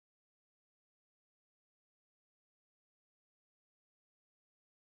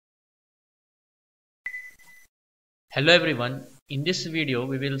Hello everyone, in this video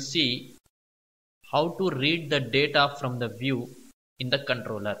we will see how to read the data from the view in the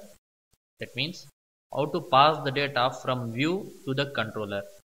controller. That means how to pass the data from view to the controller.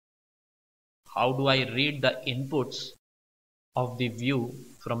 How do I read the inputs of the view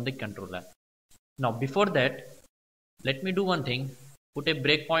from the controller? Now before that, let me do one thing, put a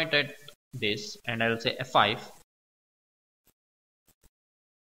breakpoint at this and I will say F5.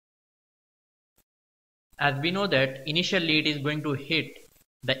 As we know that initially it is going to hit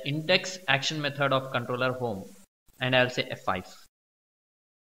the index action method of controller home and I'll say F5.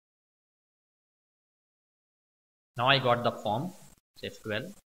 Now I got the form, say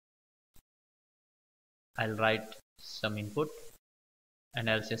F12. I'll write some input and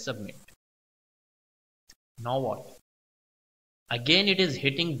I'll say submit. Now what? Again it is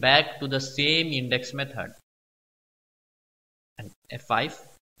hitting back to the same index method and F5, I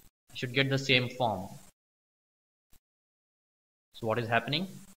should get the same form. So what is happening?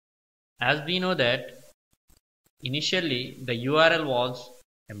 As we know that initially the URL was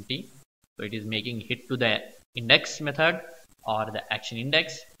empty, so it is making hit to the index method or the action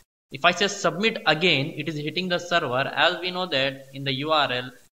index. If I say submit again, it is hitting the server. As we know that in the URL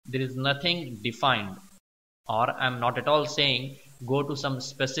there is nothing defined, or I'm not at all saying go to some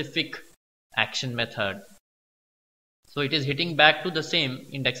specific action method. So it is hitting back to the same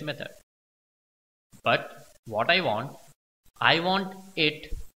index method. But what I want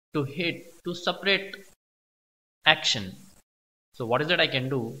it to hit to separate action. So what is that I can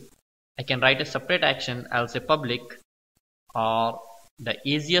do? I can write a separate action. I'll say public, or the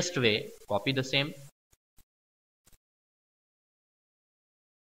easiest way, copy the same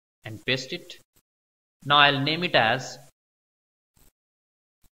and paste it. Now I'll name it as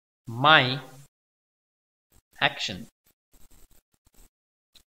my action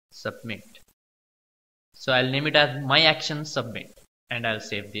submit. So I'll name it as my action submit and I'll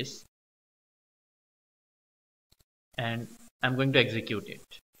save this and I'm going to execute it.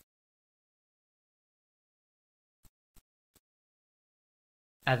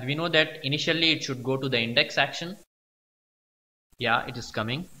 As we know that initially it should go to the index action. Yeah, it is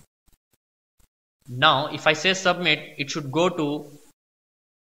coming. Now if I say submit, it should go to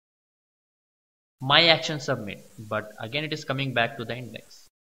my action submit, but again it is coming back to the index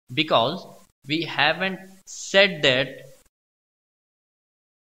because we haven't said that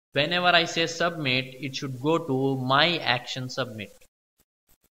whenever I say submit, it should go to my action submit.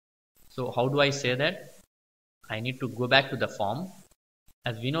 So how do I say that? I need to go back to the form.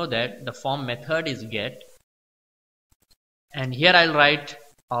 As we know that the form method is get, and here I'll write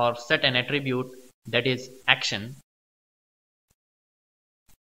or set an attribute that is action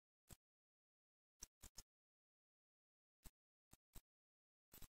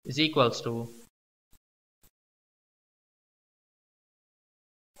is equals to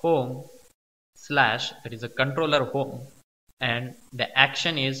home slash, that is a controller home, and the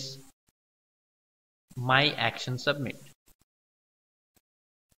action is my action submit.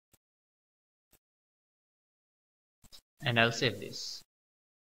 And I'll save this.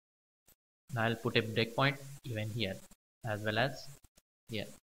 Now I'll put a breakpoint even here as well as here.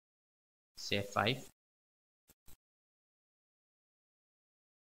 Say 5.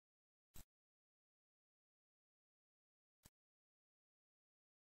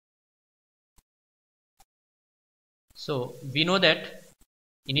 So we know that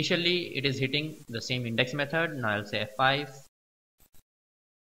initially it is hitting the same index method. Now I'll say F5.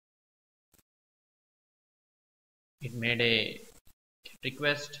 It made a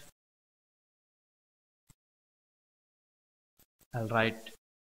request. I'll write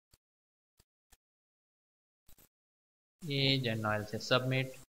age and now I'll say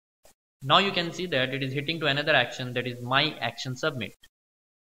submit. Now you can see that it is hitting to another action, that is my action submit.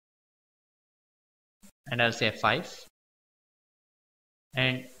 And I'll say F5.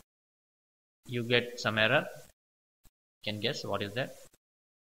 And you get some error. You can guess what is that?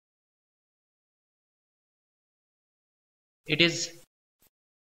 It is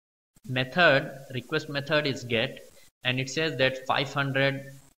method, request method is get, and it says that 500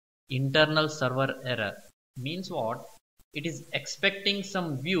 internal server error. Means what? It is expecting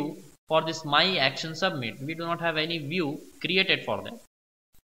some view for this my action submit. We do not have any view created for that.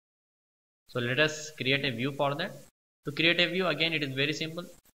 So let us create a view for that. To create a view, again it is very simple.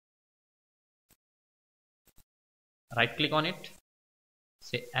 Right click on it,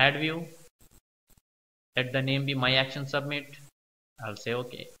 say add view, let the name be my action submit. I'll say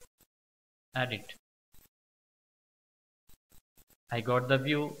okay, add it. I got the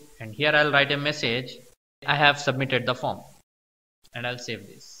view and here I'll write a message, I have submitted the form, and I'll save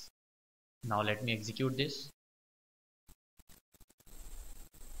this. Now let me execute this.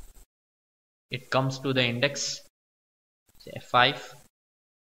 it comes to the index, say F5.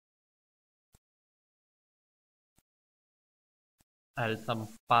 I'll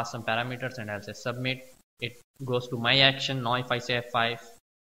pass some parameters and I'll say submit. It goes to my action. Now if I say F5,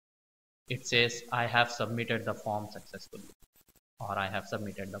 it says I have submitted the form successfully, or I have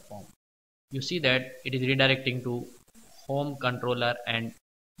submitted the form. You see that it is redirecting to home controller and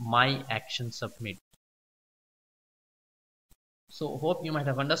my action submit. So hope you might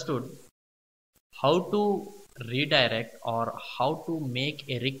have understood how to redirect or how to make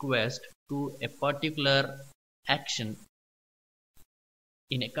a request to a particular action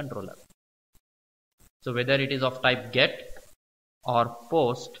in a controller. So whether it is of type get or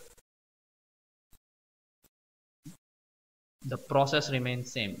post, the process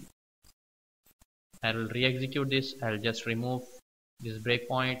remains same. I will re-execute this. I'll just remove these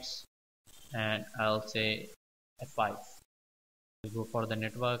breakpoints and I'll say F5. I'll go for the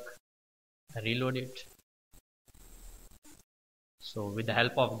network, reload it. So with the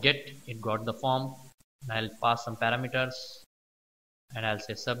help of get, it got the form. I'll pass some parameters and I'll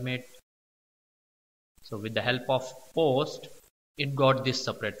say submit. So with the help of post, it got this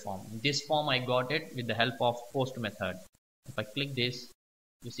separate form. This form I got it with the help of post method. If I click this,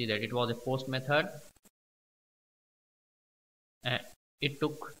 you see that it was a post method and it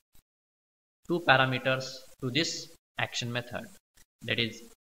took two parameters to this action method, that is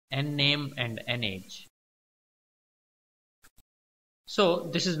nName and nAge. So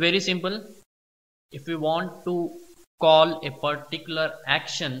this is very simple. If we want to call a particular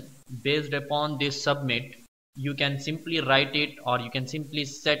action based upon this submit, you can simply write it, or you can simply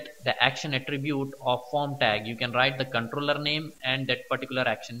set the action attribute of form tag. You can write the controller name and that particular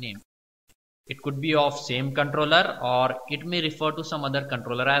action name. It could be of same controller or it may refer to some other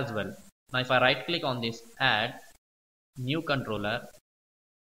controller as well. Now if I right click on this, add new controller,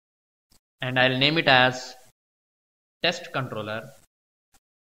 and I'll name it as test controller,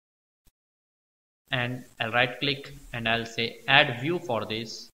 and I'll right click and I'll say add view for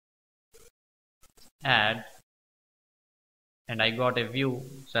this, add, and I got a view,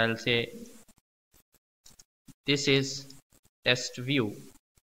 so I'll say this is test view.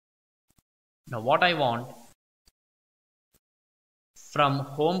 Now what I want from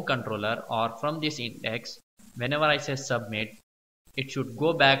home controller or from this index, whenever I say submit, it should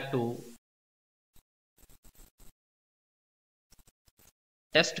go back to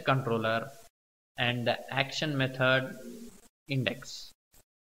test controller and the action method index.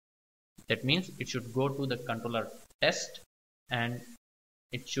 That means it should go to the controller test and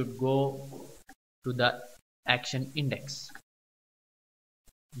it should go to the action index.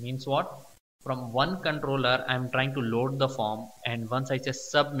 Means what? From one controller I am trying to load the form, and once I say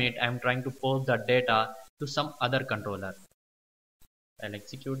submit, I am trying to post the data to some other controller. I'll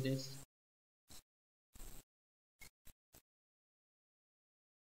execute this.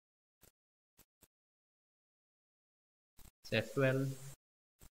 Say F12.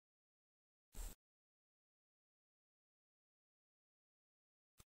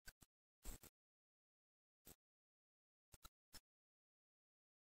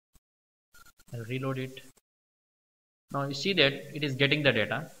 I'll reload it. Now you see that it is getting the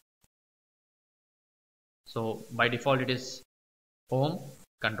data. So by default it is home,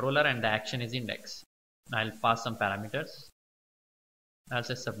 controller, and the action is index. I'll pass some parameters. I'll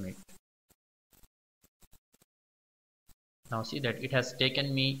say submit. Now see that it has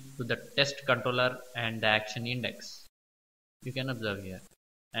taken me to the test controller and the action index. You can observe here.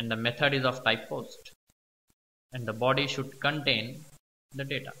 And the method is of type post. And the body should contain the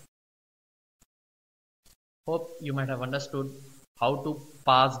data. Hope you might have understood how to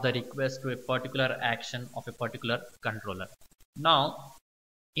pass the request to a particular action of a particular controller. Now,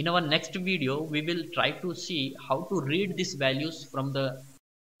 in our next video, we will try to see how to read these values from the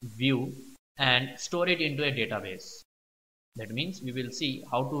view and store it into a database. That means we will see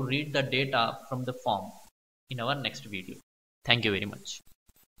how to read the data from the form in our next video. Thank you very much.